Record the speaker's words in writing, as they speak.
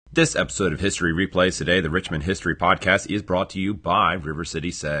This episode of History Replays Today, the Richmond History Podcast, is brought to you by River City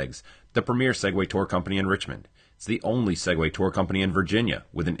Segs, the premier Segway tour company in Richmond. It's the only Segway tour company in Virginia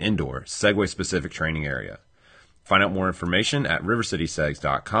with an indoor Segway-specific training area. Find out more information at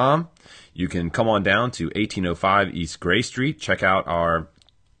rivercitysegs.com. You can come on down to 1805 East Gray Street. Check out our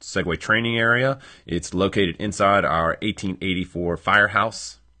Segway training area. It's located inside our 1884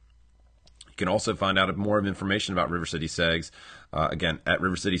 firehouse. You can also find out more information about River City Segs, again, at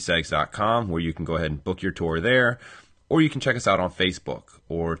rivercitysegs.com, where you can go ahead and book your tour there. Or you can check us out on Facebook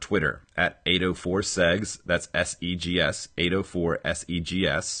or Twitter at 804 Segs. That's S-E-G-S, 804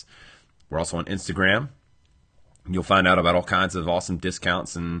 S-E-G-S. We're also on Instagram. You'll find out about all kinds of awesome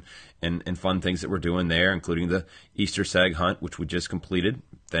discounts and fun things that we're doing there, including the Easter Seg Hunt, which we just completed.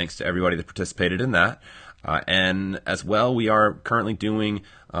 Thanks to everybody that participated in that. And as well, we are currently doing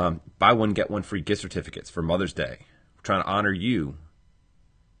buy one, get one free gift certificates for Mother's Day. We're trying to honor you,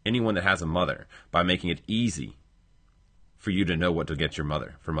 anyone that has a mother, by making it easy for you to know what to get your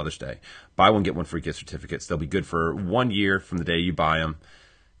mother for Mother's Day. Buy one, get one free gift certificates. They'll be good for 1 year from the day you buy them.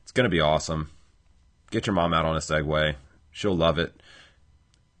 It's going to be awesome. Get your mom out on a Segway. She'll love it.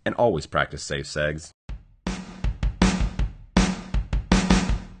 And always practice safe segs.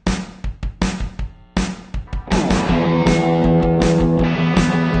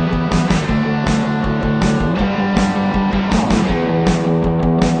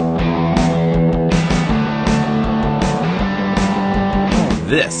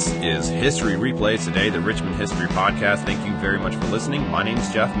 This is History Replays Today, the Richmond History Podcast. Thank you very much for listening. My name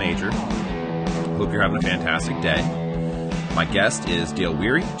is Jeff Major. Hope you're having a fantastic day. My guest is Dale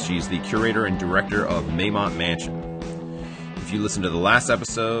Weary. She's the curator and director of Maymont Mansion. If you listened to the last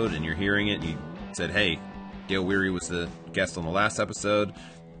episode and you're hearing it and you said, hey, Dale Weary was the guest on the last episode,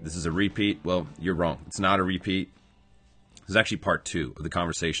 this is a repeat, well, you're wrong. It's not a repeat. This is actually part 2 of the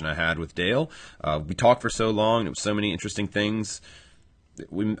conversation I had with Dale. We talked for so long. It was so many interesting things.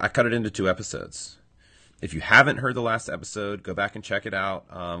 I cut it into 2 episodes. If you haven't heard the last episode, go back and check it out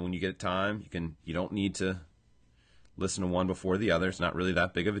when you get time. You don't need to listen to one before the other. It's not really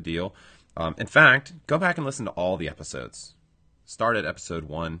that big of a deal. In fact, go back and listen to all the episodes. Start at episode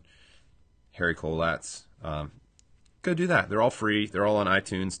 1, Harry Colatz. Go do that. They're all free. They're all on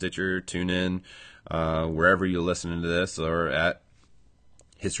iTunes, Stitcher, TuneIn, wherever you're listening to this, or at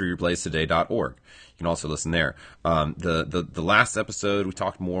historyreplaystoday.org. You can also listen there. The last episode, we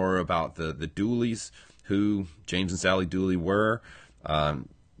talked more about the Dooleys, who James and Sally Dooley were. They're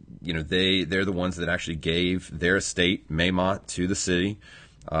the ones that actually gave their estate, Maymont, to the city.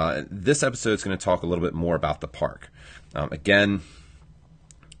 This episode is going to talk a little bit more about the park. Again,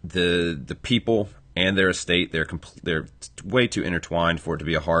 the people and their estate, they're way too intertwined for it to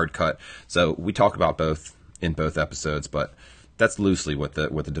be a hard cut. So we talk about both in both episodes, but that's loosely what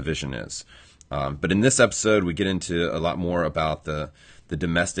the division is. But in this episode, we get into a lot more about the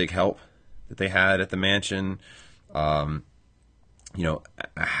domestic help that they had at the mansion. How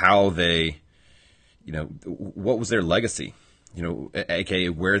they, what was their legacy? AKA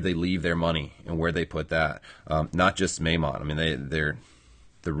where they leave their money and where they put that. Not just Maymont. I mean,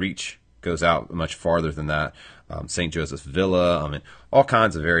 the reach goes out much farther than that. St. Joseph's Villa. I mean, all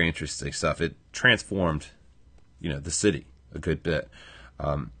kinds of very interesting stuff. It transformed, the city a good bit.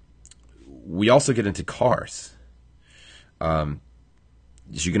 We also get into cars.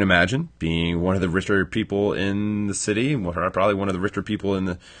 As you can imagine, being one of the richer people in the city, probably one of the richer people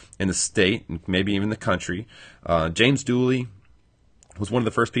in the state, and maybe even the country, James Dooley was one of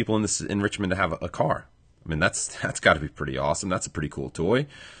the first people in Richmond to have a car. I mean, that's got to be pretty awesome. That's a pretty cool toy.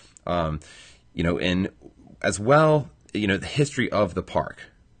 And as well, the history of the park,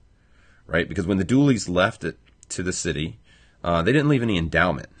 right? Because when the Dooleys left it to the city, they didn't leave any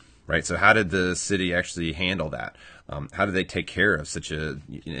endowment, right? So how did the city actually handle that? How did they take care of such an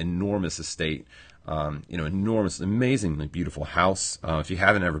enormous estate? Enormous, amazingly beautiful house. If you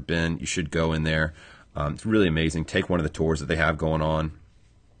haven't ever been, you should go in there. It's really amazing. Take one of the tours that they have going on.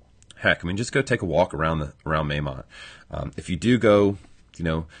 Heck, I mean, just go take a walk around Maymont. If you do go,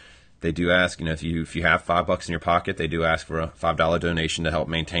 they do ask, if you have $5 in your pocket, they do ask for a $5 donation to help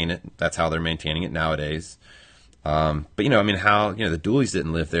maintain it. That's how they're maintaining it nowadays. But the Dooleys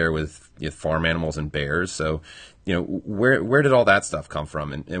didn't live there with farm animals and bears. So, where did all that stuff come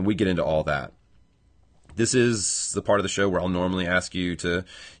from? And we get into all that. This is the part of the show where I'll normally ask you to,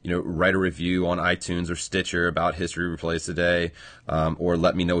 write a review on iTunes or Stitcher about History Replays Today, or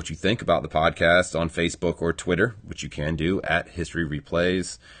let me know what you think about the podcast on Facebook or Twitter, which you can do at History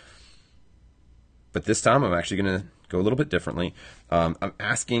Replays. But this time I'm actually going to go a little bit differently. I'm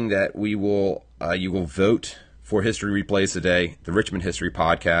asking that you will vote for History Replays Today, the Richmond History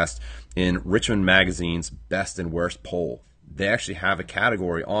Podcast, in Richmond Magazine's Best and Worst poll. They actually have a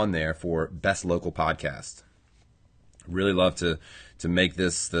category on there for Best Local Podcast. Really love to make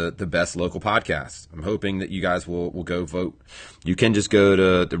this the best local podcast. I'm hoping that you guys will go vote. You can just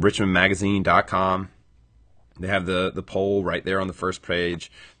go to richmondmagazine.com. They have the poll right there on the first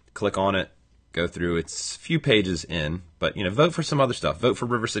page. Click on it, go through. It's a few pages in, but vote for some other stuff. Vote for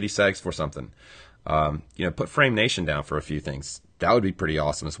River City Segs for something. Put Frame Nation down for a few things. That would be pretty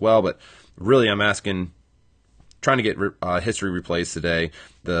awesome as well. But really, I'm trying to get History Replays Today,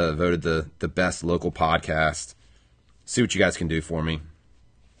 voted the best local podcast. See what you guys can do for me.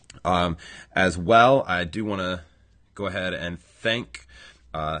 As well, I do want to go ahead and thank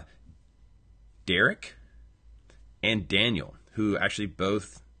Derek and Daniel, who actually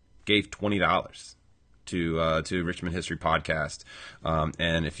both gave $20 to Richmond History Podcast.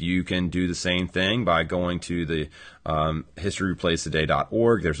 And if you can do the same thing by going to the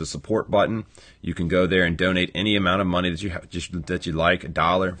historyreplaystoday.org, there's a support button. You can go there and donate any amount of money that you have, that you like, $1,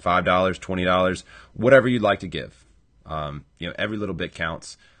 $5, $20, whatever you'd like to give. Every little bit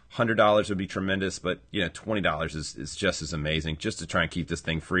counts. $100 would be tremendous, but $20 is just as amazing, just to try and keep this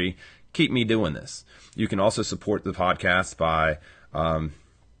thing free, keep me doing this. You can also support the podcast by,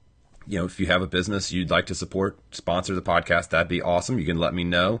 if you have a business you'd like to sponsor the podcast, that'd be awesome. You can let me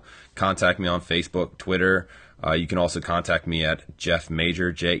know. Contact me on Facebook, Twitter. You can also contact me at Jeff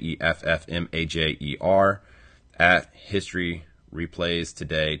Major, JEFFMAJER, at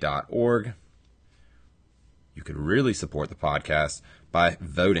historyreplaystoday.org. You could really support the podcast by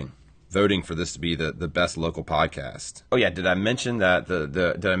voting for this to be the best local podcast. Oh yeah, did I mention that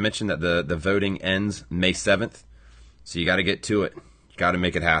the voting ends May 7th? So you got to get to it. You got to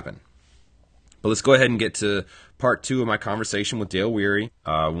make it happen. But let's go ahead and get to part 2 of my conversation with Dale Weary.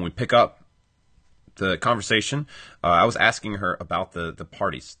 When we pick up the conversation, I was asking her about the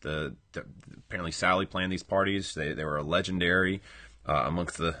parties. Apparently Sally planned these parties. They were legendary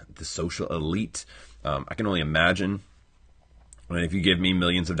amongst the social elite. I can only imagine. If you give me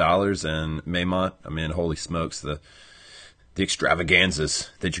millions of dollars in Maymont, holy smokes, the extravaganzas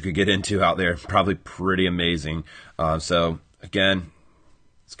that you could get into out there, probably pretty amazing. So again,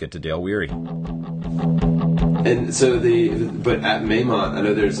 let's get to Dale Weary. And so but at Maymont, I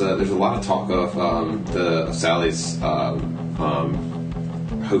know there's a lot of talk of Sally's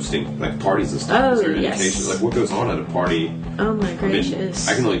hosting like parties and stuff. Oh, yes. Indications? Like what goes on at a party? Oh my gracious!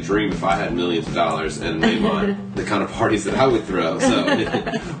 I can only dream if I had millions of dollars and Maymont, the kind of parties that I would throw. So,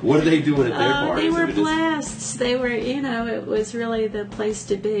 what are they doing at their parties? They were blasts. They were, it was really the place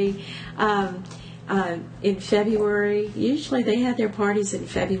to be. In February, usually they had their parties in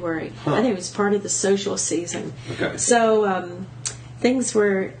February. Huh. I think it was part of the social season. Okay. So things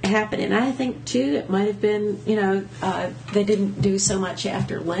were happening. I think too it might have been, they didn't do so much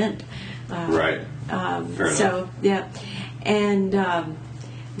after Lent. Right. Fair enough. Yeah. And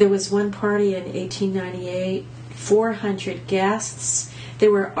there was one party in 1898, 400 guests.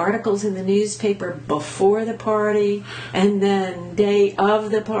 There were articles in the newspaper before the party, and then day of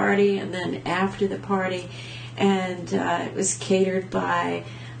the party, and then after the party. And it was catered by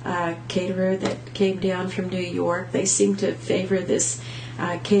a caterer that came down from New York. They seemed to favor this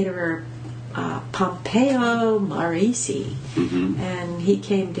caterer, Pompeo Marisi. Mm-hmm. And he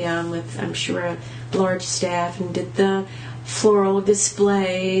came down with, I'm sure, a large staff and did the floral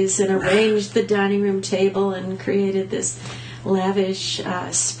displays and arranged the dining room table and created this lavish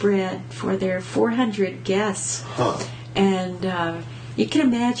spread for their 400 guests. Huh. And you can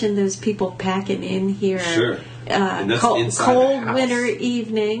imagine those people packing in here. Sure. And that's cold winter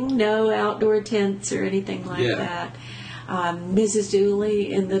evening, no outdoor tents or anything like that. Mrs.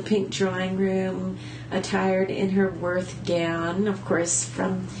 Dooley in the pink drawing room, attired in her Worth gown, of course,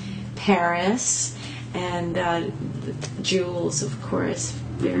 from Paris, and jewels, of course,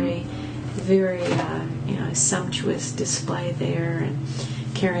 very, very sumptuous display there, and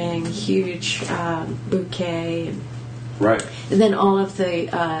carrying huge bouquet. Right. And then all of the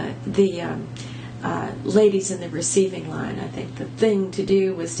ladies in the receiving line. I think the thing to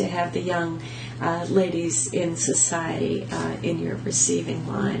do was to have the young ladies in society in your receiving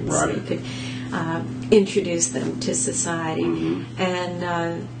line, right. So you could introduce them to society. Mm-hmm.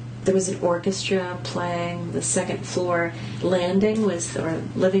 And there was an orchestra playing. The second floor landing or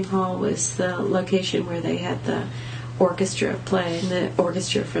living hall was the location where they had the orchestra playing, the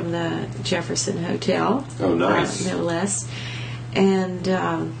orchestra from the Jefferson Hotel. Oh, nice. No less. And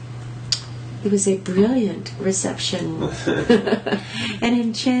it was a brilliant reception. An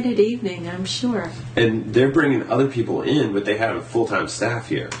enchanted evening, I'm sure. And they're bringing other people in, but they have a full-time staff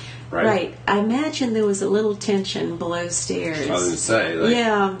here. right? Right. I imagine there was a little tension below stairs. I was going to say. Like,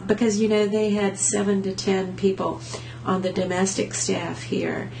 yeah, because, they had 7 to 10 people on the domestic staff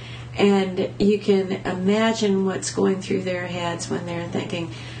here. And you can imagine what's going through their heads when they're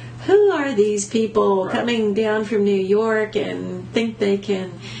thinking, who are these people coming down from New York and think they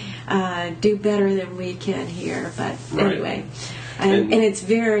can do better than we can here? But anyway, and it's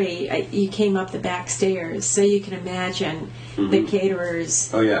very, you came up the back stairs, so you can imagine the caterers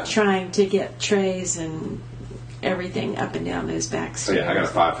trying to get trays and everything up and down those back stairs. I got a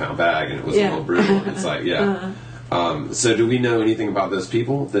 5-pound bag and it was a little brutal. And it's like, so do we know anything about those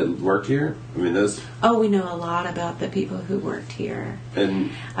people that work here? I mean, those... Oh, we know a lot about the people who worked here.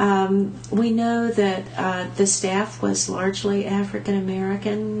 And we know that the staff was largely African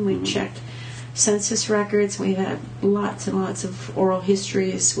American. We checked census records. We've had lots and lots of oral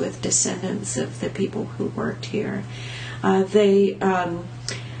histories with descendants of the people who worked here. They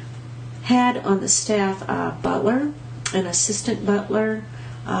had on the staff a butler, an assistant butler,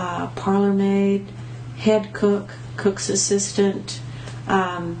 parlor maid, head cook, cook's assistant.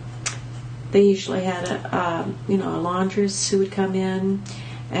 They usually had a laundress who would come in,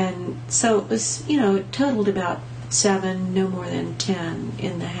 and so it was it totaled about 7, no more than 10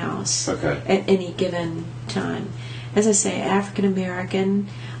 in the house at any given time. As I say, African American.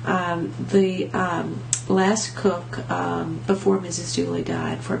 The last cook before Mrs. Dooley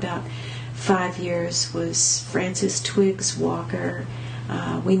died for about 5 years was Frances Twiggs Walker.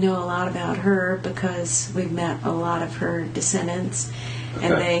 We know a lot about her because we've met a lot of her descendants,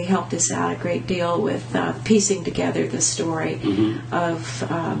 and they helped us out a great deal with piecing together the story of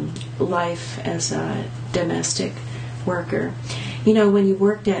life as a domestic worker. When you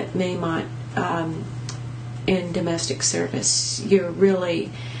worked at Maymont in domestic service, you're really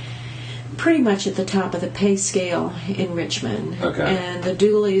pretty much at the top of the pay scale in Richmond. And the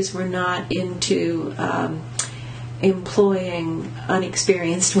Dooleys were not into employing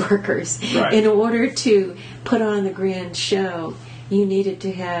unexperienced workers. In order to put on the grand show, you needed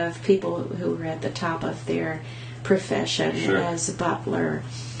to have people who were at the top of their profession, as a butler,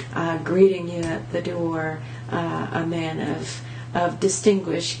 greeting you at the door, a man of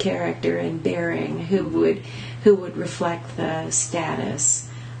distinguished character and bearing who would reflect the status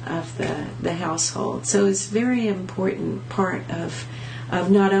of the household. So it's a very important part of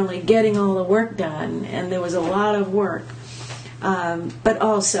not only getting all the work done, and there was a lot of work, but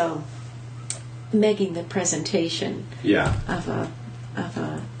also making the presentation of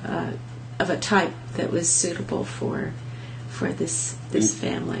a type that was suitable for this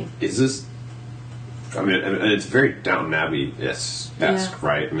family. Is this? I mean, it's very Downton Abbey-esque,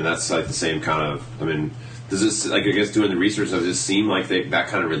 right? I mean, that's like the same kind of. I mean, does this, like, I guess doing the research, does it seem like that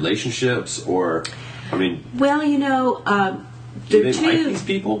kind of relationships, or, I mean? Well, do they like these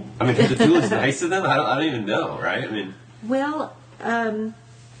people? I mean, does it feel as nice to them? I don't even know, right? I mean, well,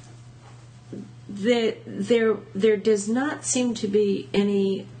 there does not seem to be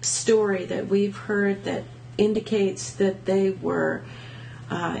any story that we've heard that indicates that they were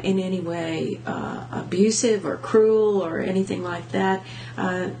in any way abusive or cruel or anything like that.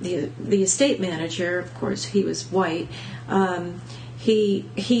 The estate manager, of course, he was white.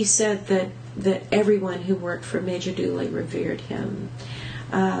 He said that everyone who worked for Major Dooley revered him.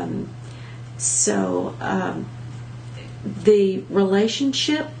 So the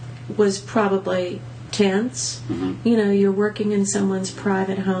relationship was probably tense. You're working in someone's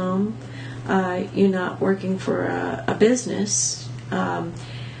private home. You're not working for a business.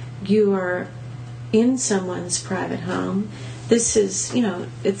 You are in someone's private home. This is,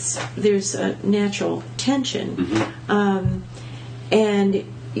 there's a natural tension. And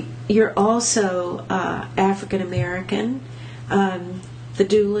you're also African American. The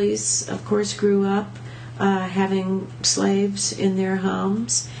Dooleys, of course, grew up having slaves in their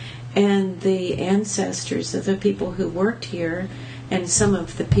homes, and the ancestors of the people who worked here, and some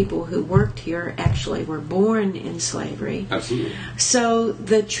of the people who worked here actually were born in slavery. Absolutely. So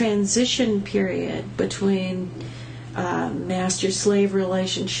the transition period between master-slave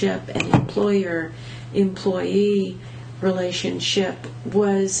relationship and employer-employee relationship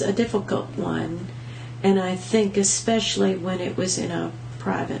was a difficult one, and I think especially when it was in a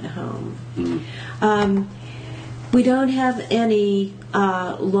private home. We don't have any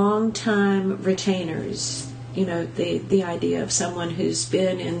long-time retainers. The idea of someone who's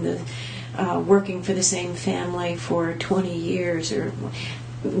been in the working for the same family for 20 years, or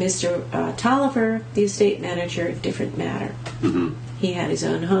Mr. Tolliver, the estate manager, different matter. He had his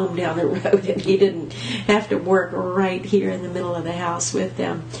own home down the road, and he didn't have to work right here in the middle of the house with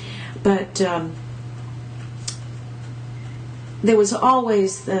them. But there was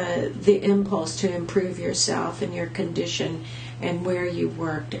always the impulse to improve yourself and your condition and where you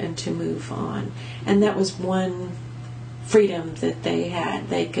worked and to move on. And that was one freedom that they had.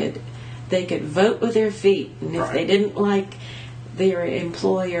 They could vote with their feet, and if they didn't like their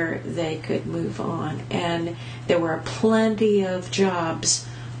employer, they could move on. And there were plenty of jobs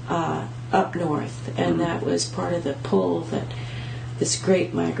up north, and that was part of the pull that this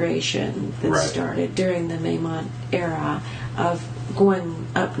great migration that started during the Maymont era of going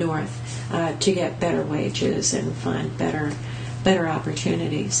up north to get better wages and find better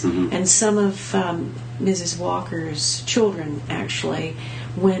opportunities. And some of Mrs. Walker's children actually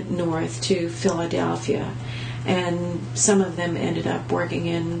went north to Philadelphia, and some of them ended up working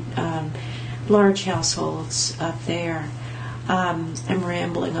in large households up there. I'm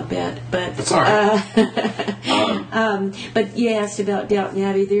rambling a bit, but that's all right. But you asked about Downton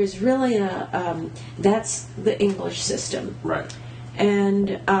Abbey. There's really that's the English system, right?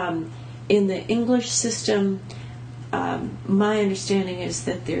 And in the English system, my understanding is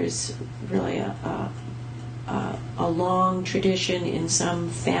that there's really a long tradition in some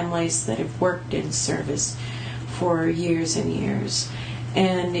families that have worked in service for years and years.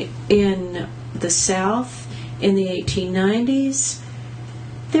 And in the South, in the 1890s,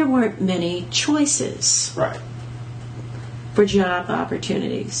 there weren't many choices for job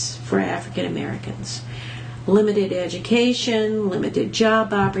opportunities for African Americans. Limited education, limited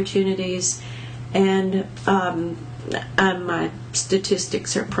job opportunities, and my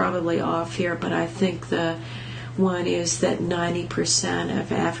statistics are probably off here, but I think the one is that 90%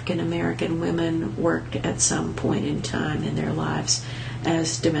 of African American women worked at some point in time in their lives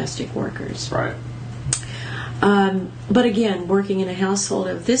as domestic workers. Right. But again, working in a household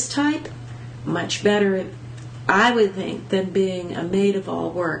of this type, much better, I would think, than being a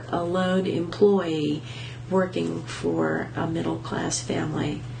maid-of-all-work, a lone employee working for a middle-class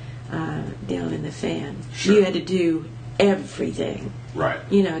family down in the Fan. Sure. You had to do everything. Right.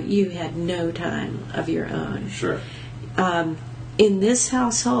 You had no time of your own. Sure. In this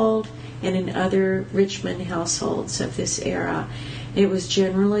household and in other Richmond households of this era, it was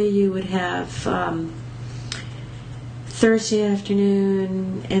generally you would have Thursday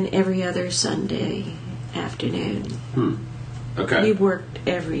afternoon and every other Sunday afternoon. Okay. You worked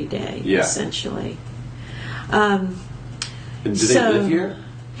every day, essentially. And did they live here?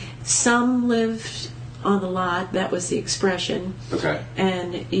 Some lived on the lot. That was the expression. Okay.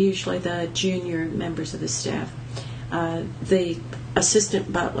 And usually the junior members of the staff. The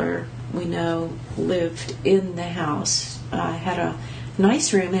assistant butler, we know, lived in the house. Had a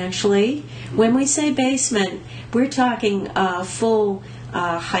nice room, actually. When we say basement, we're talking full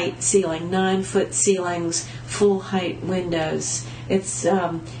height ceiling, 9-foot ceilings, full height windows. It's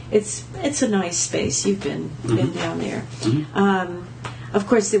a nice space. You've been down there. Of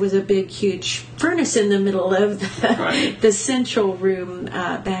course, there was a big, huge furnace in the middle of the central room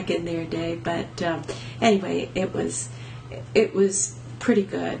back in their day. But anyway, it was pretty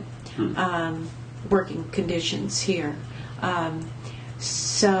good working conditions here.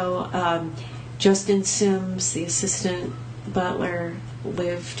 So Justin Sims, the assistant butler,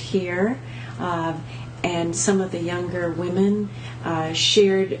 lived here, and some of the younger women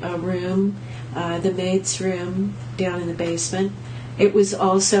shared a room, the maid's room, down in the basement. It was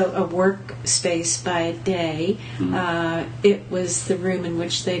also a work space by day. It was the room in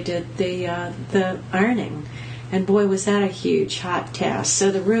which they did the ironing, and boy, was that a huge, hot task. So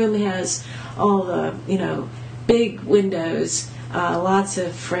the room has all the big windows, lots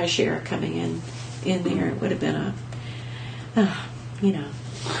of fresh air coming in there. It would have been a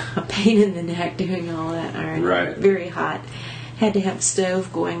pain in the neck doing all that ironing. Right. Very hot. Had to have a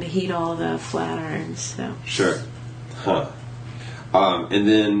stove going to heat all the flat irons. So. Sure. Huh. And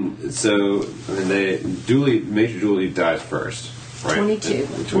then, Major Dooley dies first, right?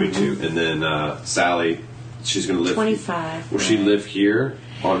 22. 22. And then Sally, she's going to live... 25. Will she live here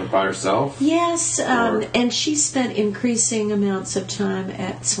by herself? Yes, and she spent increasing amounts of time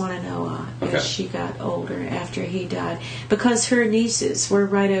at Swannanoa as she got older after he died, because her nieces were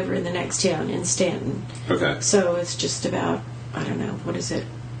right over in the next town in Stanton. Okay. So it's just about,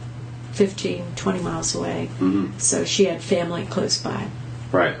 15, 20 miles away. So she had family close by.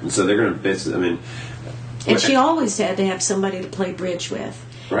 Right. And so they're going to basically, And she always had to have somebody to play bridge with.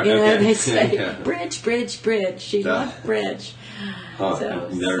 Right. You know, Okay. they say Yeah. bridge, bridge, bridge. She loved bridge. Huh, So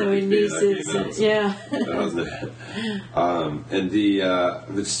never her appreciated that nieces, game. That was- yeah. That wasn't it. And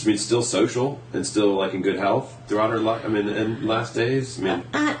it's, I mean, still social and still like in good health throughout her life. I mean, in last days. I mean,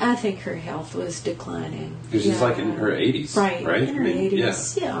 I think her health was declining. because she's like in her 80s, Right, right? in her I mean,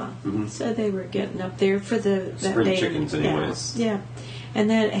 80s, yeah. Mhm. So they were getting up there for that Spring day. chickens, anyways. Yeah, yeah. And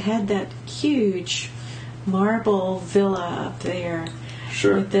then it had that huge marble villa up there.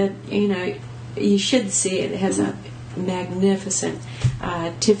 Sure. With that, you know, you should see it. It has a magnificent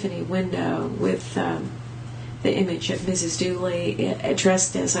Tiffany window with the image of Mrs. Dooley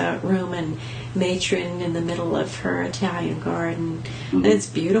dressed as a Roman matron in the middle of her Italian garden. And it's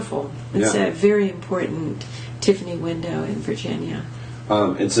beautiful. It's Yeah. a very important Tiffany window in Virginia.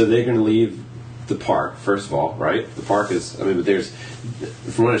 And so they're going to leave the park, first of all, right? The park is, I mean, but there's,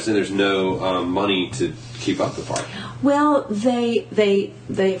 from what I understand, there's no money to keep up the park. Well, they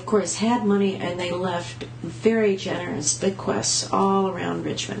of course had money, and they left very generous bequests all around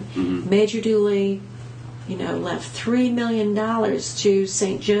Richmond. Major Dooley, you know, left $3 million to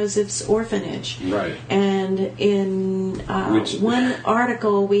St. Joseph's Orphanage. Right. And in one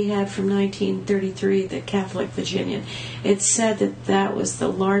article we had from 1933, the Catholic Virginian, it said that that was the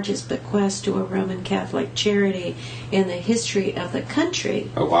largest bequest to a Roman Catholic charity in the history of the country.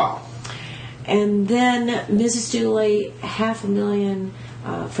 Oh, wow. And then Mrs. Dooley, $500,000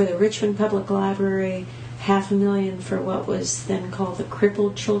 for the Richmond Public Library, $500,000 for what was then called the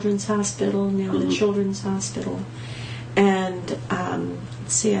Crippled Children's Hospital, now the Children's Hospital, and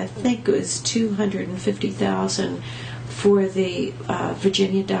let's see, I think it was $250,000 for the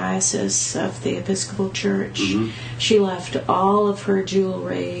Virginia Diocese of the Episcopal Church. She left all of her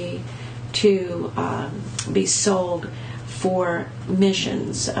jewelry to be sold for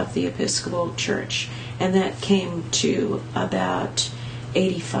missions of the Episcopal Church, and that came to about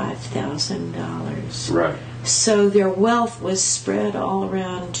 $85,000. Right. So their wealth was spread all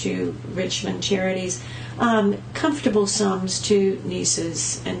around to Richmond charities, comfortable sums to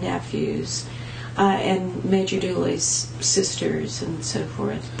nieces and nephews, and Major Dooley's sisters and so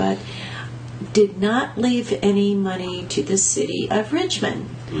forth, but did not leave any money to the city of Richmond.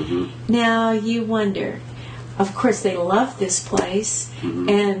 Now you wonder, of course they loved this place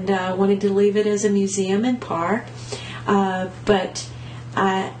and wanted to leave it as a museum and park, but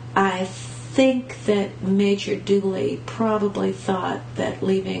I think that Major Dooley probably thought that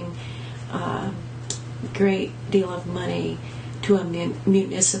leaving a great deal of money to a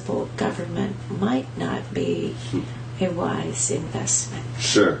municipal government might not be a wise investment.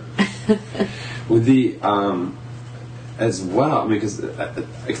 Sure. With the as well, because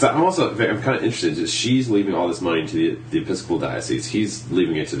I'm kind of interested. Just she's leaving all this money to the Episcopal Diocese. He's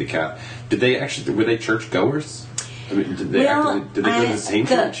leaving it to the Cap. Were they church goers? I mean, did they go to the same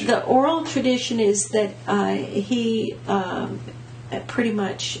church? The oral tradition is that he pretty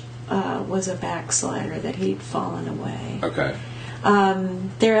much was a backslider, that he'd fallen away. Okay.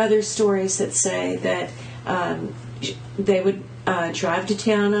 There are other stories that say that they would drive to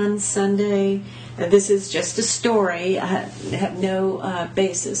town on Sunday. This is just a story. I have no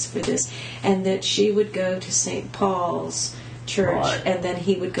basis for this. And that she would go to St. Paul's Church, Right. and then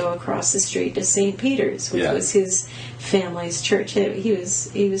he would go across the street to St. Peter's, which was his family's church. He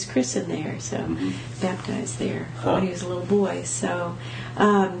was christened there, so baptized there when he was a little boy. So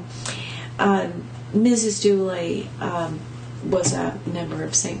Mrs. Dooley was a member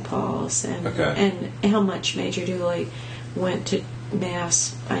of St. Paul's, and how much Major Dooley went to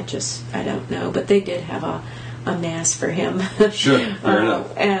Mass, I don't know, but they did have a Mass for him. Sure, fair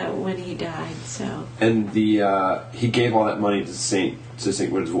enough. When he died. So. And he gave all that money to St.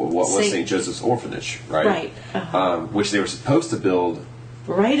 What was St. Joseph's Orphanage, right? Right. Which they were supposed to build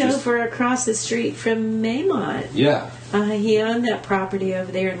over across the street from Maymont. Yeah. He owned that property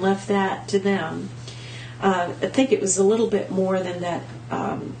over there and left that to them. I think it was a little bit more than that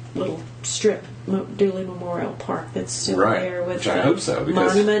little strip, Dooley Memorial Park, that's still there with which I hope so,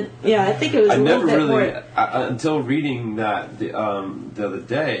 because monument. Yeah, I think it was a little bit more. Until reading that the other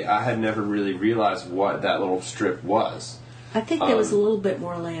day, I had never really realized what that little strip was. I think there was a little bit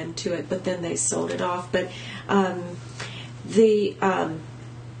more land to it, but then they sold it off. But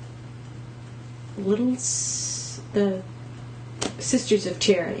the Sisters of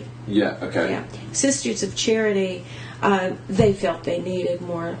Charity. Yeah. Okay. Yeah, Sisters of Charity. They felt they needed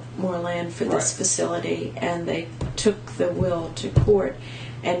more land for this facility, and they took the will to court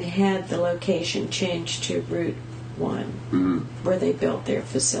and had the location changed to Route 1, where they built their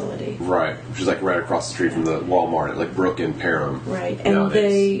facility. Right, which is like right across the street from the Walmart at like Brook and Parham. Right, and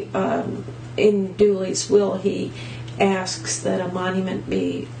nowadays. they in Dooley's will, he asks that a monument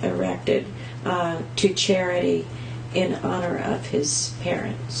be erected to charity in honor of his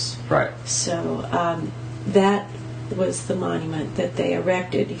parents. Right. So that was the monument that they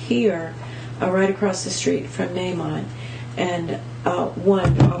erected here, right across the street from Maymont, and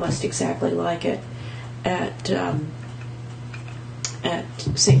one almost exactly like it at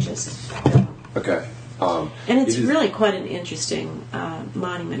St. Joseph. Okay. And it's really quite an interesting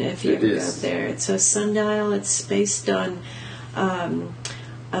monument if you ever go there. It's a sundial. It's based on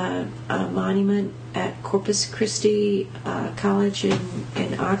a monument at Corpus Christi College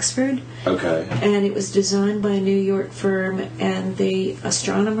in Oxford. Okay. And it was designed by a New York firm, and the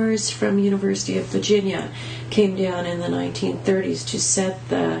astronomers from University of Virginia came down in the 1930s to set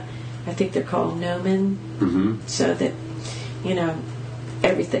the, I think they're called gnomon, so that,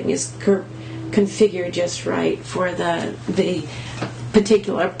 everything is configured just right for the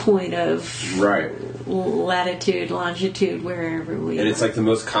particular point of latitude, longitude, wherever we are. And it's like the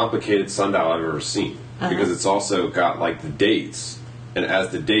most complicated sundial I've ever seen, because it's also got like the dates, and as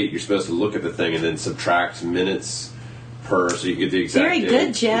the date you're supposed to look at the thing and then subtract minutes per, so you get the exact Very date.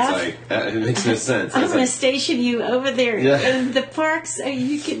 good, Jeff. It's like, it makes no sense. I'm going to station you over there in the park so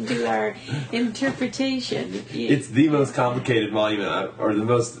you can do our interpretation. It's the most complicated monument, or the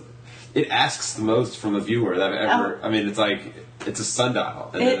most. It asks the most from a viewer that I've ever. I mean, it's like it's a sundial,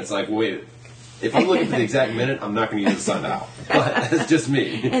 and then it's like, wait, if I'm looking for the exact minute, I'm not going to use a sundial. But it's just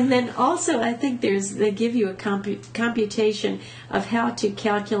me. And then also, I think they give you a computation of how to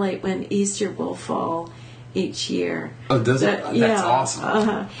calculate when Easter will fall each year. Oh, does it? That's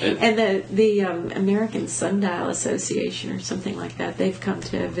awesome. And the American Sundial Association or something like that, they've come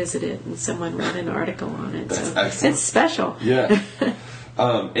to visit it, and someone wrote an article on it. That's so excellent. It's special. Yeah.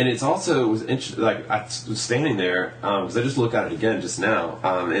 And it's also, it was interesting, like, I was standing there, because I just looked at it again just now,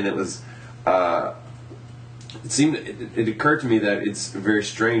 and it was, it occurred to me that it's very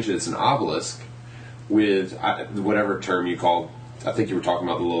strange that it's an obelisk with whatever term you call, I think you were talking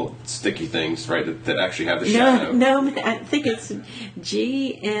about the little sticky things, right, that actually have the shadow. No, I think it's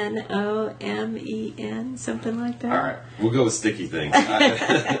GNOMEN, something like that. All right, we'll go with sticky things.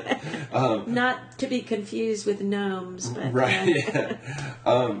 Not to be confused with gnomes, but right.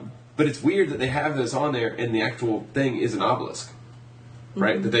 But it's weird that they have those on there, and the actual thing is an obelisk,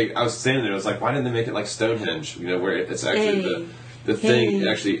 right? That I was standing there, I was like, why didn't they make it like Stonehenge? Where it's actually the thing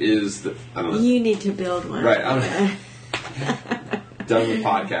actually is the. I don't know. You need to build one, right? I'm done with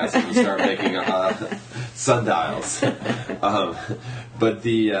podcasts and start making sundials. But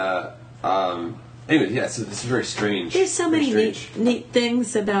the anyway, yeah. So this is very strange. There's so many neat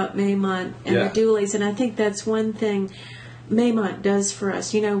things about Maymont and the Dooleys, and I think that's one thing Maymont does for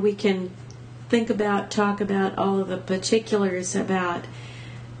us. We can talk about all of the particulars about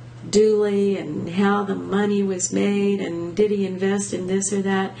Dooley and how the money was made and did he invest in this or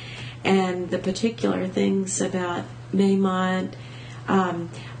that, and the particular things about Maymont.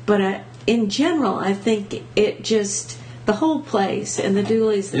 But in general, I think the whole place and the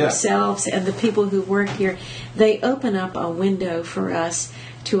Dooleys themselves and the people who work here, they open up a window for us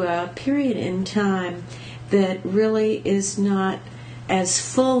to a period in time that really is not as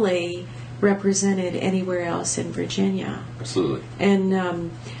fully represented anywhere else in Virginia. Absolutely. And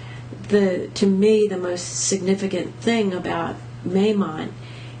to me, the most significant thing about Maymont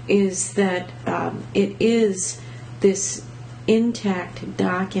is that it is this intact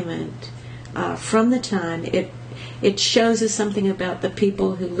document from the time. It shows us something about the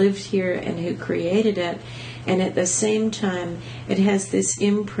people who lived here and who created it, and at the same time it has this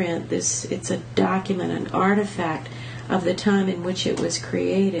imprint, it's a document, an artifact of the time in which it was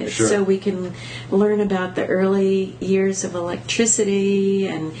created. Sure. So we can learn about the early years of electricity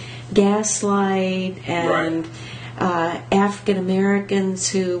and gaslight and African Americans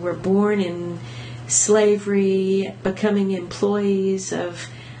who were born in slavery becoming employees of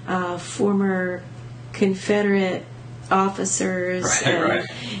former Confederate officers, the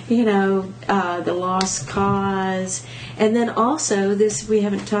lost cause, and then also this, we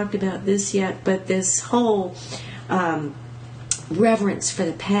haven't talked about this yet, but this whole reverence for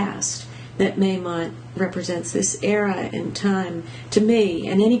the past that Maymont represents, this era in time, to me,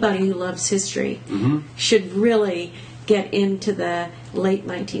 and anybody who loves history should really get into the late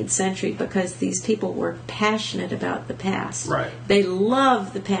 19th century, because these people were passionate about the past. Right. They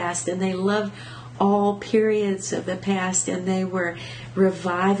loved the past, and they loved all periods of the past, and they were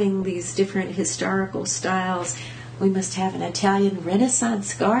reviving these different historical styles. We must have an Italian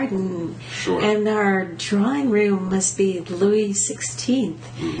Renaissance garden, and our drawing room must be Louis XVI.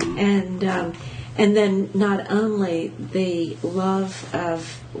 And And then not only the love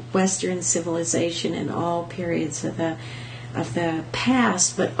of Western civilization in all periods of the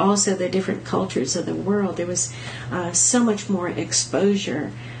past, but also the different cultures of the world. There was so much more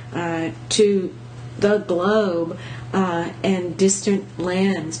exposure to the globe and distant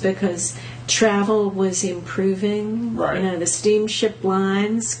lands because travel was improving. Right. The steamship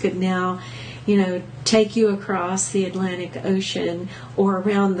lines could now, take you across the Atlantic Ocean or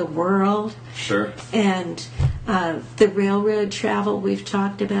around the world. Sure. And the railroad travel we've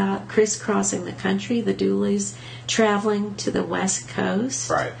talked about, crisscrossing the country, the Dooleys traveling to the West Coast.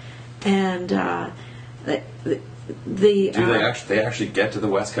 Right. And Do they actually get to the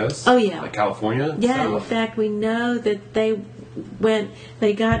West Coast? Oh, yeah. Like California? Yeah, So, in fact, we know that they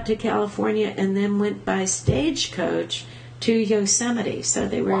got to California and then went by stagecoach to Yosemite. So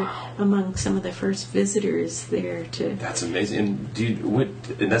they were among some of the first visitors there to. That's amazing.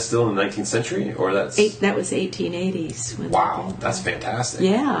 And that's still in the 19th century, or that's That was 1880s. Wow, that's fantastic.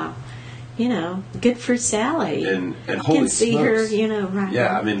 Yeah, good for Sally. And you holy can see smokes. her, right.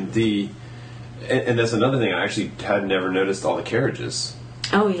 Yeah, I mean and that's another thing. I actually had never noticed all the carriages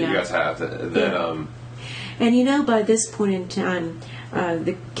Oh that you yeah. guys have. And by this point in time,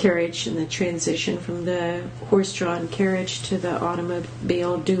 the carriage and the transition from the horse-drawn carriage to the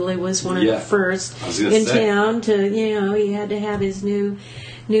automobile, Dooley was one of the first in town to, he had to have his new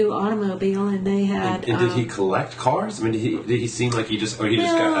automobile, and they had. And did he collect cars? I mean, did he seem like he just got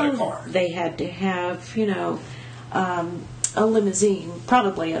a car? They had to have, a limousine,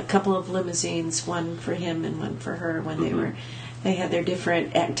 probably a couple of limousines, one for him and one for her when they had their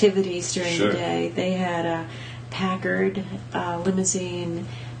different activities during the day. They had a Packard limousine.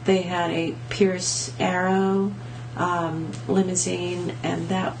 They had a Pierce Arrow limousine, and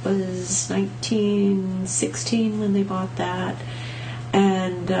that was 1916 when they bought that.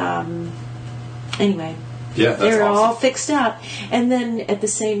 And anyway, yeah, they were awesome. all fixed up. And then at the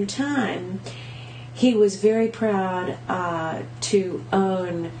same time, he was very proud to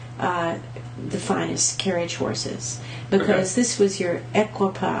own the finest carriage horses, because this was your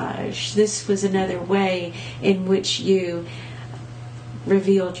equipage. This was another way in which you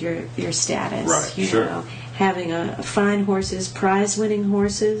revealed your status. Right, Having fine horses, prize-winning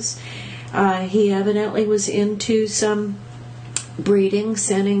horses. He evidently was into some breeding,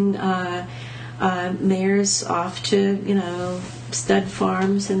 sending mares off to stud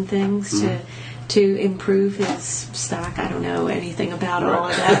farms and things to improve his stock. I don't know anything about all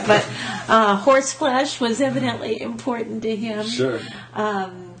of that, but horse flesh was evidently important to him. Sure.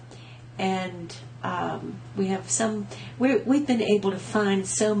 And we have we've been able to find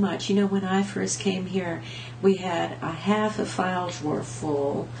so much. When I first came here, we had a half a file drawer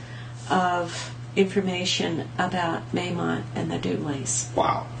full of information about Maymont and the Dooleys.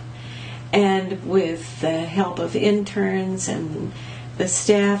 Wow. And with the help of interns and the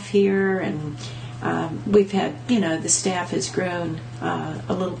staff here, and we've had, the staff has grown a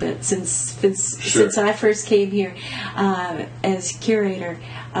little bit since I first came here as curator.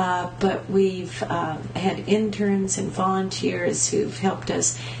 But we've had interns and volunteers who've helped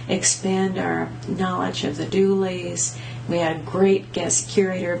us expand our knowledge of the Dooleys. We had a great guest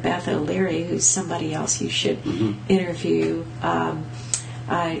curator, Beth O'Leary, who's somebody else you should interview.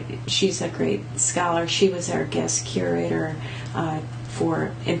 She's a great scholar. She was our guest curator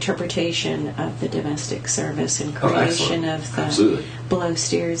for interpretation of the domestic service and creation of the Below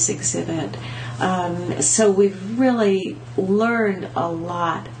Stairs exhibit. So we've really learned a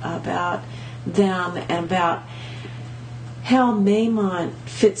lot about them and about how Maymont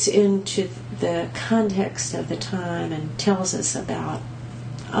fits into the context of the time and tells us about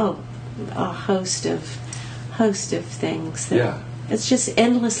a host of things that it's just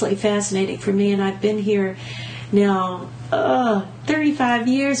endlessly fascinating for me. And I've been here now 35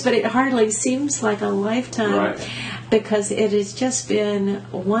 years, but it hardly seems like a lifetime, because it has just been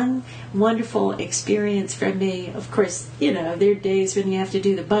one wonderful experience for me. Of course, there are days when you have to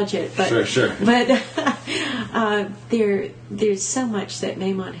do the budget, but but there's so much that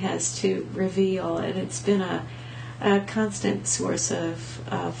Maymont has to reveal, and it's been a constant source of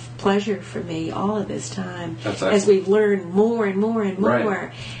pleasure for me all of this time as we've learned more and more and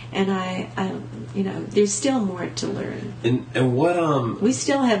more. And I there's still more to learn. And what we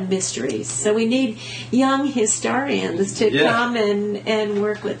still have mysteries, so we need young historians to come and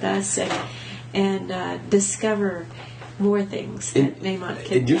work with us and discover more things that Maymont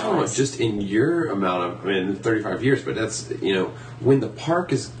can and you're tell talking us. about just in your amount of 35 years, but that's when the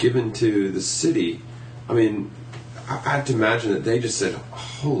park is given to the city. I mean, I have to imagine that they just said,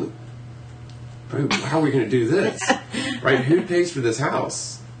 "Holy, how are we going to do this? Right? Who pays for this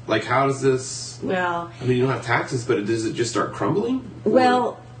house?" Like, how does this... Well... I mean, you don't have taxes, but does it just start crumbling?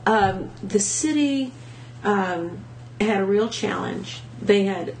 Well, the city had a real challenge. They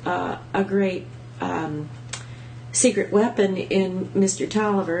had a great secret weapon in Mr.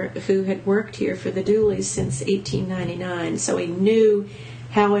 Tolliver, who had worked here for the Dooleys since 1899. So he knew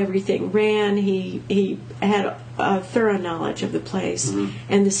how everything ran. He had a thorough knowledge of the place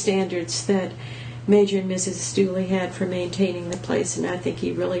and the standards that Major and Mrs. Dooley had for maintaining the place, and I think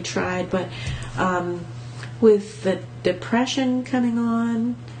he really tried. But with the Depression coming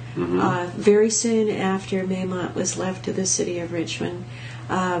on, very soon after Maymont was left to the city of Richmond,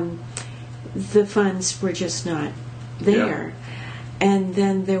 the funds were just not there. Yeah. And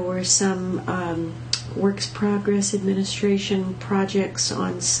then there were some Works Progress Administration projects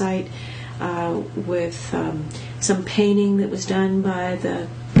on site with some painting that was done by the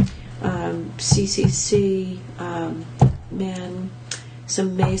CCC men,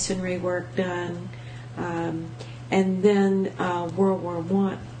 some masonry work done, and then World War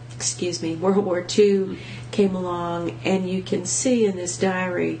II came along, and you can see in this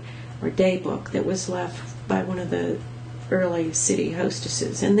diary or day book that was left by one of the early city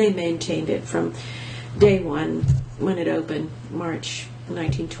hostesses, and they maintained it from day one when it opened, March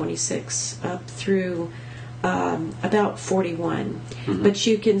 1926, up through about 41. But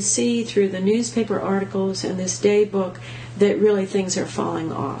you can see through the newspaper articles and this day book that really things are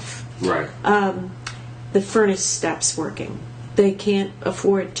falling off. Right. The furnace stops working. They can't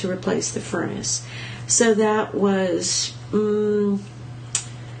afford to replace the furnace. So that was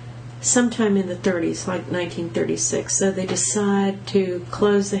sometime in the 30s, like 1936. So they decide to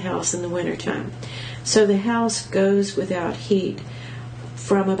close the house in the wintertime. So the house goes without heat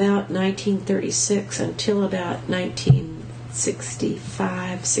from about 1936 until about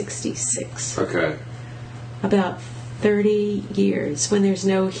 1965, 66. Okay. About 30 years when there's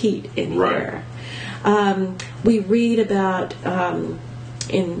no heat anywhere. Right. We read about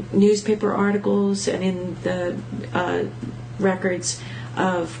in newspaper articles and in the records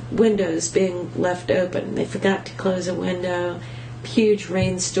of windows being left open. They forgot to close a window. Huge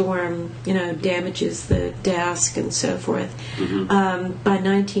rainstorm, damages the desk and so forth. By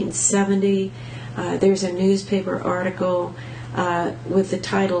 1970, there's a newspaper article with the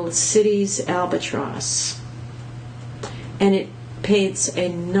title "City's Albatross," and it paints a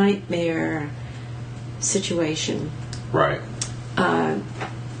nightmare situation. Right.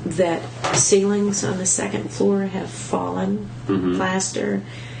 That ceilings on the second floor have fallen, plaster,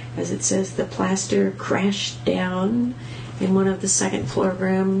 as it says, the plaster crashed down in one of the second floor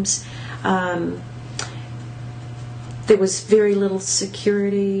rooms. There was very little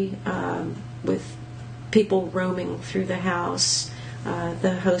security with people roaming through the house,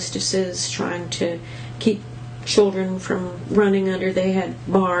 the hostesses trying to keep children from running under. They had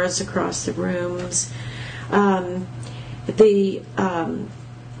bars across the rooms. The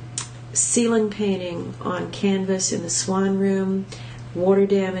ceiling painting on canvas in the Swan Room, water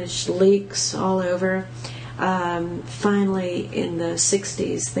damage, leaks all over. Finally, in the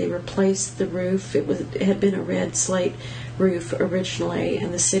 60s, they replaced the roof. It had been a red slate roof originally,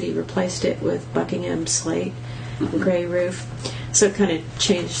 and the city replaced it with Buckingham slate, gray roof. So it kind of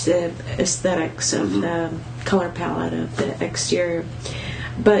changed the aesthetics of the color palette of the exterior.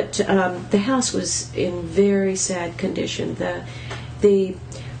 But the house was in very sad condition. The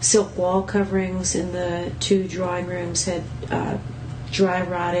silk wall coverings in the two drawing rooms had dry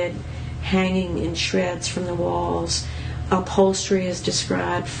rotted, hanging in shreds from the walls. Upholstery is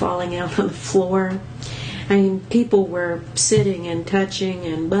described falling out on the floor. I mean, people were sitting and touching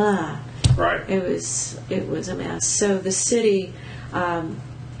and blah. Right. It was a mess. So the city,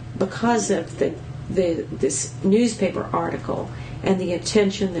 because of this newspaper article and the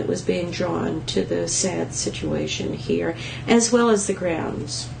attention that was being drawn to the sad situation here, as well as the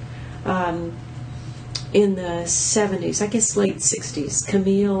grounds, in the 70s, I guess late 60s,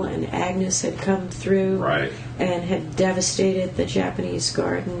 Camille and Agnes had come through and had devastated the Japanese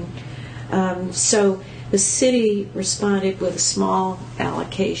garden. So the city responded with a small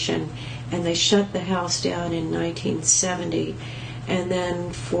allocation, and they shut the house down in 1970. And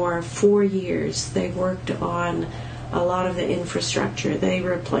then for 4 years, they worked on a lot of the infrastructure. They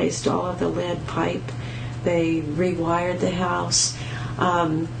replaced all of the lead pipe. They rewired the house.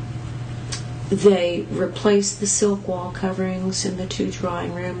 They replaced the silk wall coverings in the two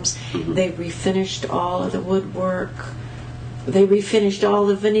drawing rooms. They refinished all of the woodwork. They refinished all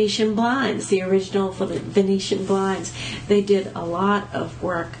the Venetian blinds, the original Venetian blinds. They did a lot of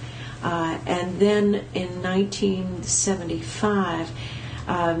work. And then in 1975,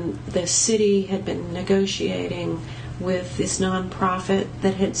 the city had been negotiating with this nonprofit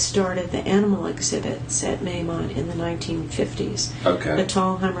that had started the animal exhibits at Maymont in the 1950s. Okay. The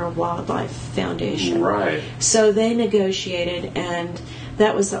Tallheimer Wildlife Foundation. Right. So they negotiated, and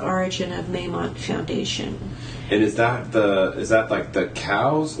that was the origin of Maymont Foundation. And is that like the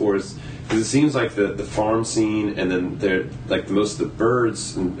cows, or is, because it seems like the farm scene, and then they're like most of the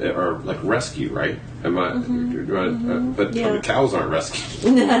birds are like rescue, right? Am I? But Yeah. the cows aren't rescued.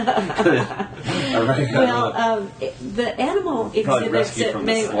 Right? Well, the animal Probably exhibits rescued at from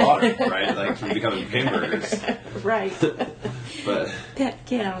the Maymont. slaughter, right? Like from becoming hamburgers. Right. But Pet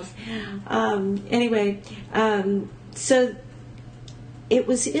cows. Anyway, so it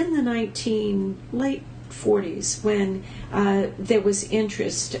was in the late 40s when there was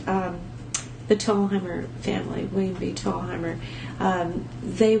interest. The Tallheimer family, William B. Tallheimer,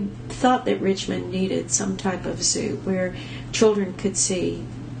 they thought that Richmond needed some type of zoo where children could see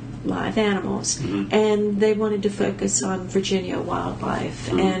live animals, and they wanted to focus on Virginia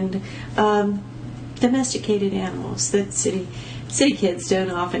wildlife and domesticated animals that city kids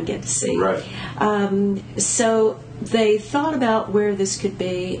don't often get to see. Right. So they thought about where this could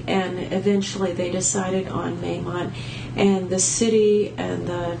be, and eventually they decided on Maymont, and the city and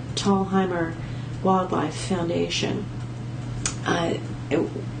the Tallheimer Wildlife Foundation.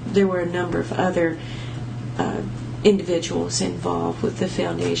 There were a number of other individuals involved with the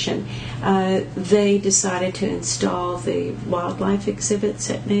foundation. They decided to install the wildlife exhibits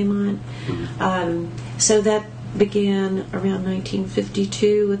at Maymont. So that began around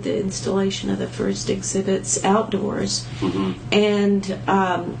 1952 with the installation of the first exhibits outdoors. And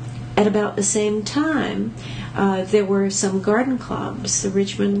at about the same time, there were some garden clubs. The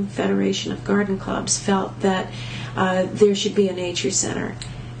Richmond Federation of Garden Clubs felt that there should be a nature center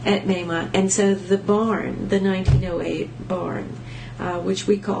at Maymont. And so the barn, the 1908 barn, which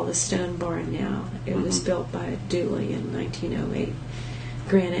we call the Stone Barn now, it was built by Dooley in 1908,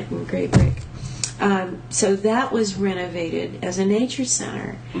 granite and gray brick. So that was renovated as a nature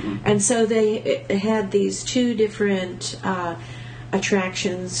center. And so they had these two different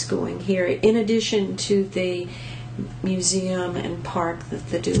attractions going here, in addition to the museum and park that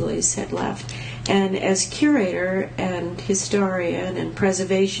the Dooleys had left. And as curator and historian and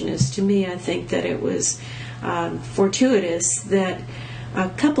preservationist, to me, I think that it was fortuitous that a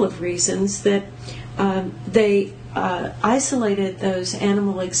couple of reasons that they isolated those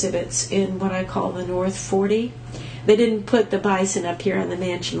animal exhibits in what I call the North 40. They didn't put the bison up here on the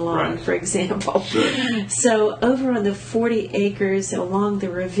mansion lawn, for example. So over on the 40 acres along the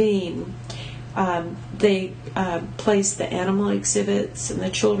ravine, they placed the animal exhibits and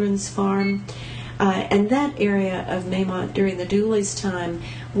the children's farm. And that area of Maymont during the Dooleys' time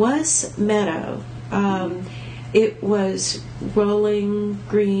was meadow. It was rolling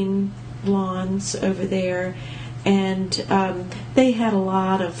green lawns over there, and they had a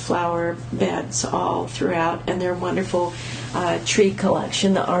lot of flower beds all throughout, and their wonderful tree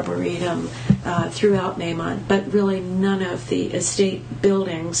collection, the arboretum, throughout Maymont, but really none of the estate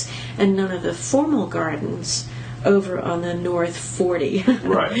buildings and none of the formal gardens over on the North 40.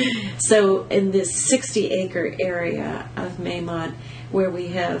 Right. So in this 60-acre area of Maymont, where we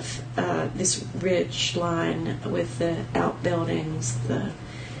have this ridge line with the outbuildings, the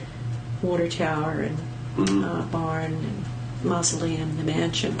water tower and barn and mausoleum, the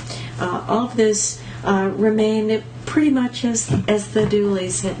mansion, all of this remained pretty much as the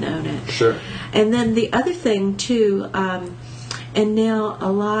Dooleys had known it. Sure. And then the other thing too, and now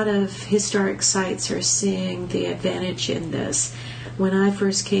a lot of historic sites are seeing the advantage in this. When I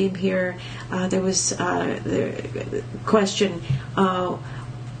first came here, there was the question,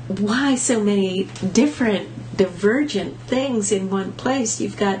 why so many different divergent things in one place?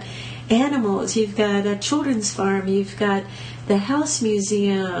 You've got animals, you've got a children's farm, you've got the house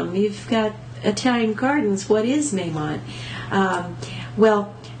museum, you've got Italian gardens. What is Maymont?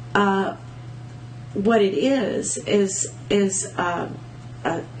 What it is a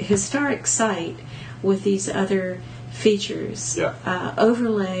historic site with these other features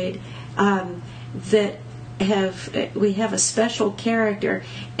overlaid that we have a special character,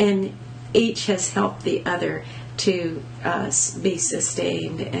 and each has helped the other to be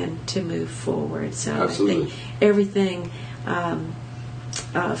sustained and to move forward. So absolutely. I think everything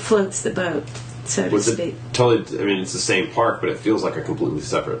floats the boat, so to speak. Totally. I mean, it's the same park, but it feels like a completely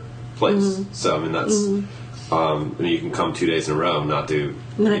separate place. So I mean, that's. I mean, you can come 2 days in a row and not do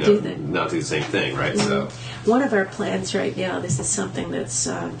the same thing, right? So one of our plans right now, this is something that's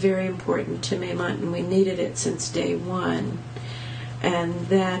very important to Maymont, and we needed it since day one, and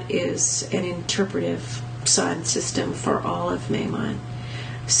that is an interpretive sign system for all of Maymont.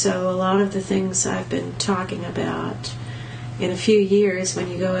 So a lot of the things I've been talking about, in a few years, when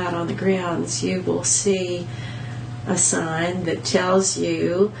you go out on the grounds, you will see a sign that tells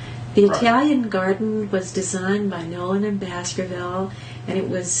you the Italian garden was designed by Nolan and Baskerville, and it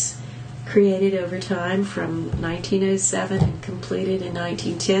was created over time from 1907 and completed in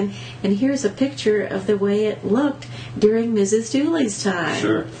 1910. And here's a picture of the way it looked during Mrs. Dooley's time.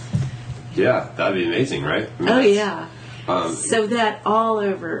 Sure. Yeah, that'd be amazing, right? I mean, oh, yeah. So that all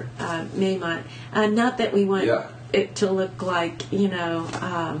over Maymont. Not that we want it to look like,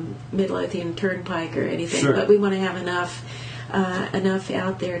 Midlothian Turnpike or anything, but we want to have enough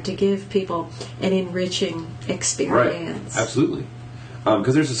out there to give people an enriching experience. Right. Absolutely.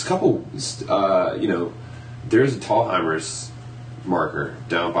 Because there's this couple, there's a Thalheimer's marker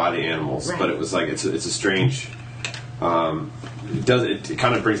down by the animals, but it was like it's a strange. It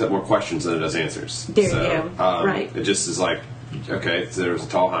kind of brings up more questions than it does answers. There you go. Right. It just is like, okay, so there was a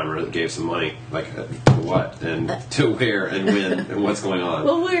Thalheimer that gave some money, like to what and to where and when and what's going on.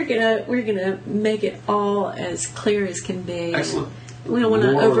 Well, we're gonna make it all as clear as can be. Excellent. We don't want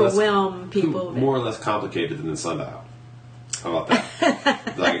to overwhelm people. More or less complicated than the sundial. How about that?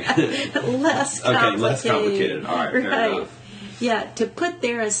 Less complicated. Okay, less complicated. All right, fair enough. Yeah, to put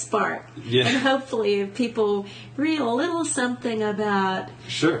there a spark. Yeah. And hopefully if people read a little something about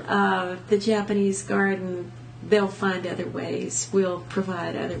the Japanese garden, they'll find other ways. We'll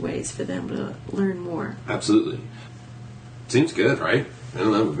provide other ways for them to learn more. Absolutely. Seems good, right? I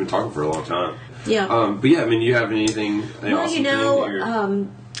don't know. We've been talking for a long time. Yeah. But yeah, I mean, you have anything? Well,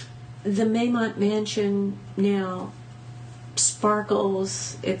 the Maymont Mansion now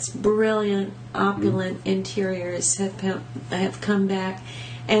sparkles. Its brilliant, opulent interiors have come back,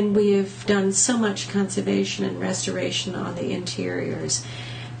 and we have done so much conservation and restoration on the interiors.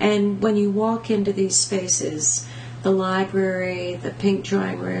 And when you walk into these spaces, the library, the pink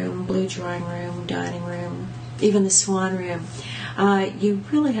drawing room, blue drawing room, dining room, even the swan room, you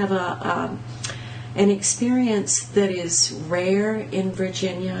really have an experience that is rare in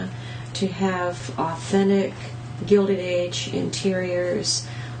Virginia, to have authentic Gilded Age interiors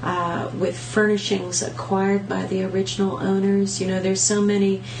with furnishings acquired by the original owners. There's so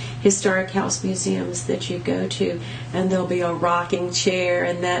many historic house museums that you go to, and there'll be a rocking chair,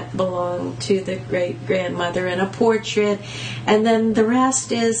 and that belonged to the great-grandmother, and a portrait, and then the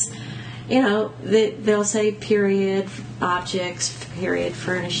rest is, they'll say period objects, period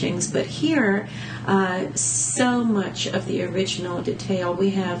furnishings, but here, so much of the original detail.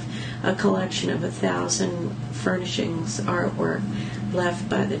 We have a collection of 1,000 furnishings, artwork left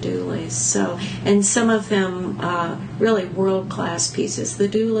by the Dooleys. So, and some of them really world-class pieces. The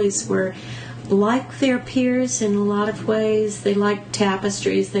Dooleys were like their peers in a lot of ways. They liked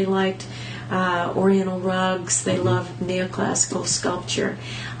tapestries. They liked Oriental rugs. They loved neoclassical sculpture.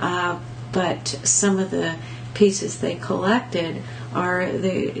 But some of the pieces they collected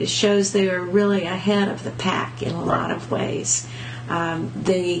shows they were really ahead of the pack in a lot of ways.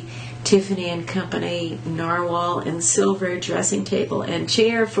 The Tiffany and Company Narwhal and silver dressing table and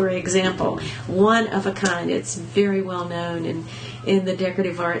chair, for example, one of a kind. It's very well known in the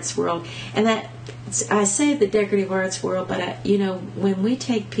decorative arts world. And that, I say the decorative arts world, but when we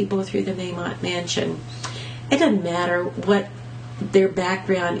take people through the Maymont Mansion, it doesn't matter what their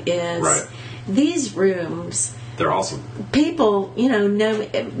background is. Right. These rooms, they're awesome. People, no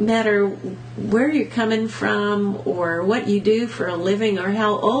matter where you're coming from or what you do for a living or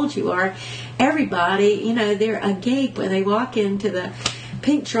how old you are, everybody, they're agape when they walk into the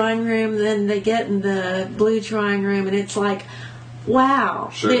pink drawing room, then they get in the blue drawing room, and it's like,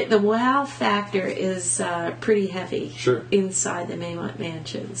 wow. Sure. The wow factor is pretty heavy inside the Maymont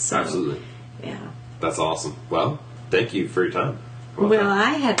Mansion. So, absolutely. Yeah. That's awesome. Well, thank you for your time. Well,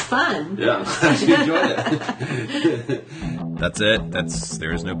 I had fun. Yeah, you enjoyed it. That's it.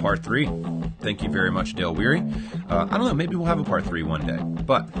 There is no part 3. Thank you very much, Dale Weary. I don't know, maybe we'll have a part 3 one day.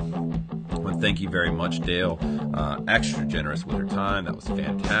 But well, thank you very much, Dale. Extra generous with her time. That was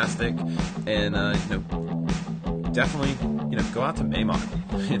fantastic. And definitely, go out to Maymont.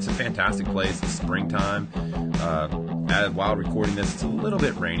 It's a fantastic place. It's springtime. While recording this, it's a little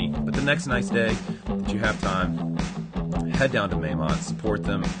bit rainy, but the next nice day that you have time, head down to Maymont, support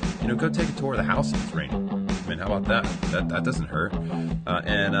them. Go take a tour of the house if it's raining. I mean, how about that? That doesn't hurt.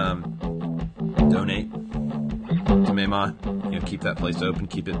 And donate to Maymont. Keep that place open,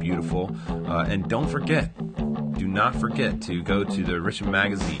 keep it beautiful, and do not forget to go to the Richmond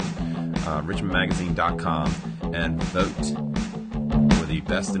Magazine, richmondmagazine.com, and vote for the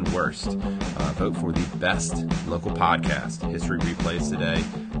best and worst. Vote for the best local podcast, History Replays Today.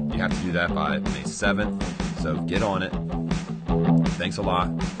 You have to do that by May 7th, so get on it. thanks a lot.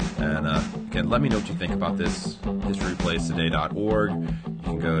 And again, let me know what you think about this. HistoryReplaysToday.org. You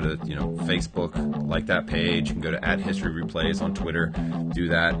can go to Facebook, like that page. You can go to @HistoryReplays on Twitter. Do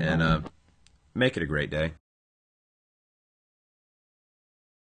that and make it a great day.